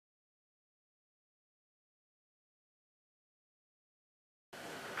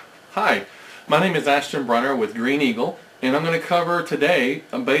Hi, my name is Ashton Brunner with Green Eagle, and I'm going to cover today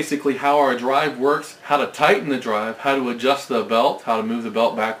basically how our drive works, how to tighten the drive, how to adjust the belt, how to move the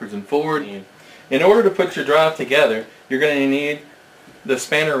belt backwards and forward. In order to put your drive together, you're going to need the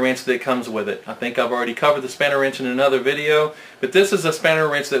spanner wrench that comes with it. I think I've already covered the spanner wrench in another video, but this is a spanner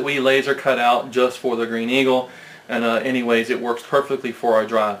wrench that we laser cut out just for the Green Eagle. And anyways, it works perfectly for our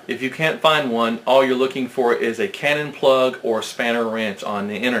drive. If you can't find one, all you're looking for is a Cannon plug or spanner wrench on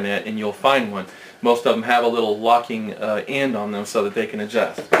the internet, and you'll find one. Most of them have a little locking end on them so that they can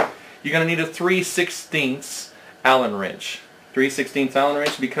adjust. You're going to need a 3/16 Allen wrench. 3/16 Allen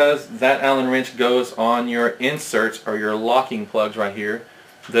wrench, because that Allen wrench goes on your inserts or your locking plugs right here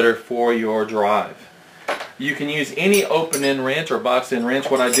that are for your drive. You can use any open-end wrench or box-end wrench.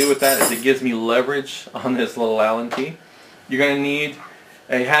 What I do with that is it gives me leverage on this little Allen key. You're going to need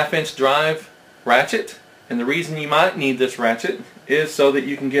a 1/2" drive ratchet, and the reason you might need this ratchet is so that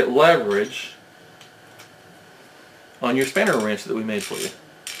you can get leverage on your spanner wrench that we made for you.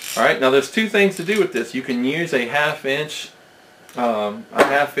 Alright, now there's two things to do with this. You can use a 1/2"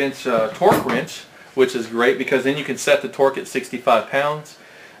 torque wrench, which is great because then you can set the torque at 65 pounds.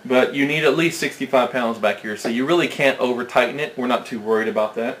 But you need at least 65 pounds back here, so you really can't over tighten it. We're not too worried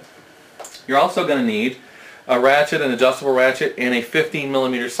about that. You're also going to need a ratchet, an adjustable ratchet, and a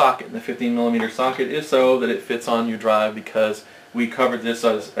 15mm socket. And the 15mm socket is so that it fits on your drive, because we covered this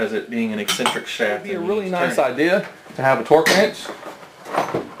as it being an eccentric shaft. It would be a really nice idea to have a torque wrench.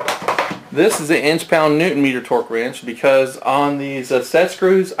 This is an inch-pound Newton-meter torque wrench, because on these set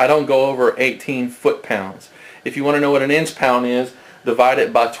screws I don't go over 18 foot-pounds. If you want to know what an inch-pound is, divide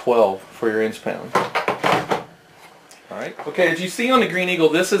it by 12 for your inch-pound. Alright, okay, as you see on the Green Eagle,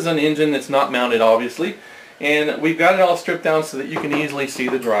 this is an engine that's not mounted, obviously, and we've got it all stripped down so that you can easily see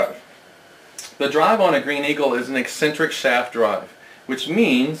the drive. The drive on a Green Eagle is an eccentric shaft drive, which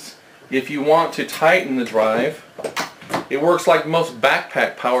means if you want to tighten the drive, it works like most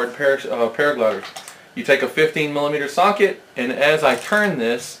backpack-powered paragliders. You take a 15mm socket, and as I turn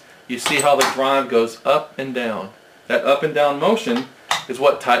this, you see how the drive goes up and down. That up and down motion is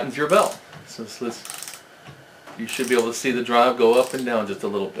what tightens your belt. So you should be able to see the drive go up and down just a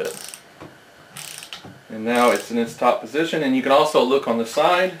little bit. And now it's in its top position, and you can also look on the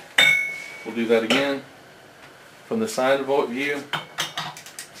side. We'll do that again. From the side view,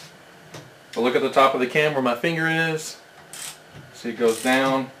 I'll look at the top of the cam where my finger is. See, it goes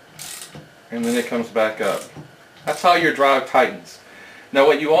down, and then it comes back up. That's how your drive tightens. Now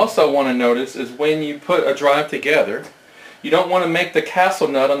what you also want to notice is when you put a drive together, you don't want to make the castle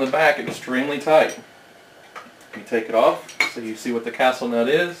nut on the back extremely tight. You take it off so you see what the castle nut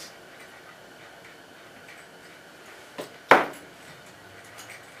is.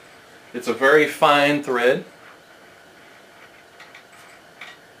 It's a very fine thread.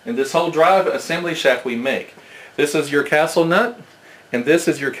 And this whole drive assembly shaft we make. This is your castle nut, and this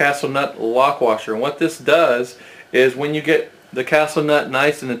is your castle nut lock washer. And what this does is when you get the castle nut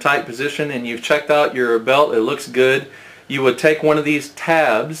nice in a tight position and you've checked out your belt, it looks good, you would take one of these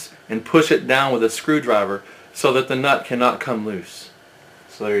tabs and push it down with a screwdriver so that the nut cannot come loose.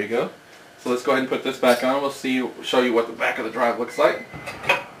 So there you go. So let's go ahead and put this back on. We'll show you what the back of the drive looks like.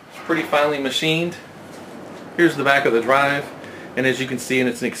 It's pretty finely machined. Here's the back of the drive, and as you can see,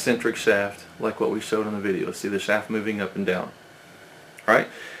 it's an eccentric shaft like what we showed in the video. See the shaft moving up and down. Alright?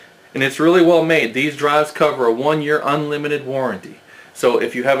 And it's really well made. These drives cover a 1-year unlimited warranty. So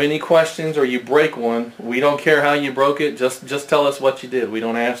if you have any questions or you break one, we don't care how you broke it. Just tell us what you did. We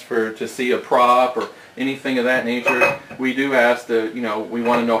don't ask to see a prop or anything of that nature. We do ask we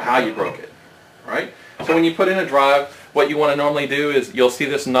want to know how you broke it. Alright? So when you put in a drive, what you want to normally do is you'll see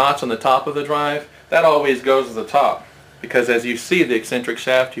this notch on the top of the drive. That always goes to the top, because as you see the eccentric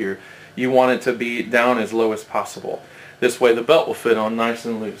shaft here, you want it to be down as low as possible. This way the belt will fit on nice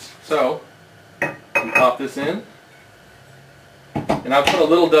and loose. So, we pop this in. And I put a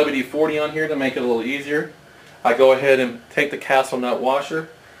little WD-40 on here to make it a little easier. I go ahead and take the castle nut washer,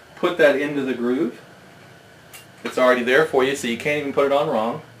 put that into the groove. It's already there for you, so you can't even put it on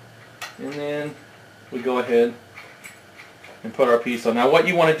wrong. And then we go ahead and put our piece on. Now what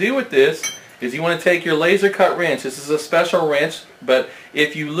you want to do with this is you want to take your laser cut wrench. This is a special wrench, but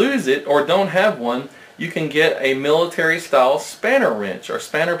if you lose it or don't have one, you can get a military style spanner wrench or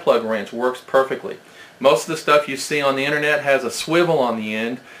spanner plug wrench. Works perfectly. Most of the stuff you see on the internet has a swivel on the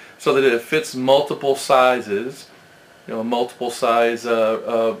end so that it fits multiple sizes, multiple size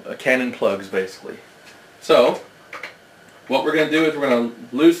Cannon plugs basically. So what we're going to do is we're going to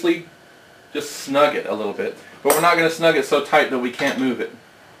loosely just snug it a little bit, but we're not going to snug it so tight that we can't move it.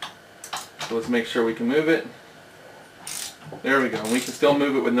 So let's make sure we can move it. There we go. We can still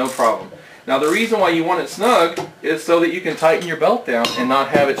move it with no problem. Now the reason why you want it snug is so that you can tighten your belt down and not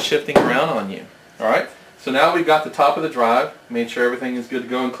have it shifting around on you. Alright? So now we've got the top of the drive, made sure everything is good to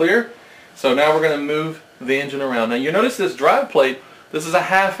go and clear. So now we're going to move the engine around. Now you notice this drive plate, this is a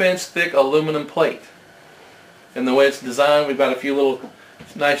 1/2 inch thick aluminum plate. And the way it's designed, we've got a few little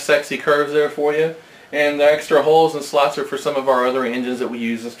nice sexy curves there for you. And the extra holes and slots are for some of our other engines that we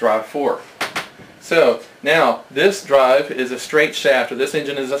use this drive for. So now this drive is a straight shaft, or this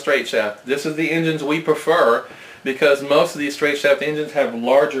engine is a straight shaft. This is the engines we prefer because most of these straight shaft engines have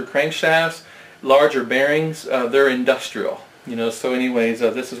larger crankshafts, larger bearings. They're industrial, you know. So anyways,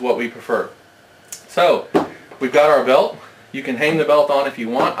 this is what we prefer. So we've got our belt. You can hang the belt on if you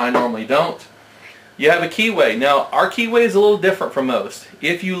want. I normally don't. You have a keyway. Now our keyway is a little different from most.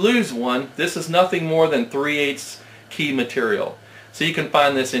 If you lose one, this is nothing more than 3/8 key material. So you can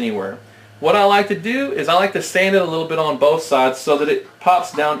find this anywhere. What I like to do is I like to sand it a little bit on both sides so that it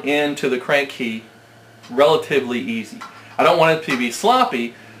pops down into the crank key relatively easy. I don't want it to be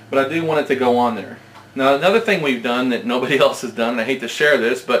sloppy, but I do want it to go on there. Now another thing we've done that nobody else has done, and I hate to share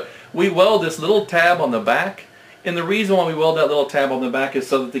this, but we weld this little tab on the back, and the reason why we weld that little tab on the back is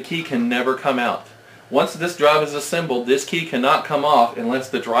so that the key can never come out. Once this drive is assembled, this key cannot come off unless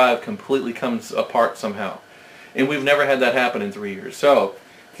the drive completely comes apart somehow. And we've never had that happen in 3 years. So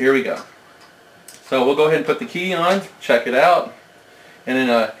here we go. So we'll go ahead and put the key on, check it out, and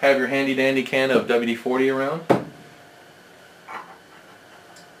then have your handy dandy can of WD-40 around.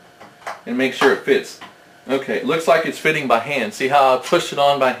 And make sure it fits. Okay, it looks like it's fitting by hand. See how I pushed it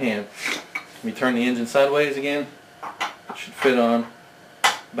on by hand? Let me turn the engine sideways again. It should fit on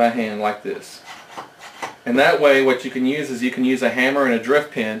by hand like this. And that way what you can use is you can use a hammer and a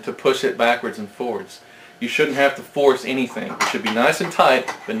drift pin to push it backwards and forwards. You shouldn't have to force anything. It should be nice and tight,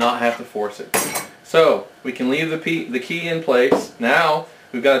 but not have to force it. So we can leave the key in place. Now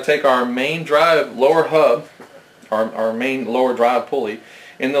we've got to take our main drive lower hub, our main lower drive pulley,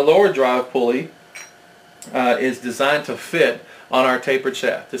 and the lower drive pulley is designed to fit on our tapered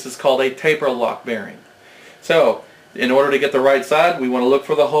shaft. This is called a taper lock bearing. So in order to get the right side, we want to look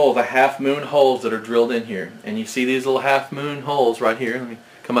for the hole, the half moon holes that are drilled in here. And you see these little half moon holes right here. Let me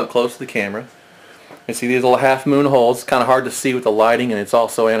come up close to the camera. You see these little half moon holes. It's kind of hard to see with the lighting, and it's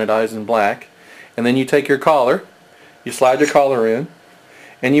also anodized in black. And then you take your collar, you slide your collar in,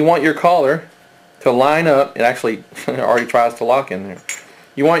 and you want your collar to line up. It actually already tries to lock in there.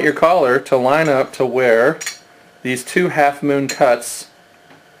 You want your collar to line up to where these two half moon cuts.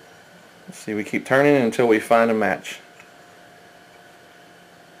 Let's see, we keep turning it until we find a match.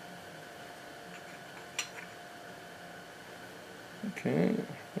 Okay.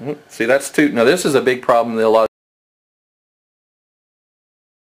 See, that's two. Now this is a big problem that a lot of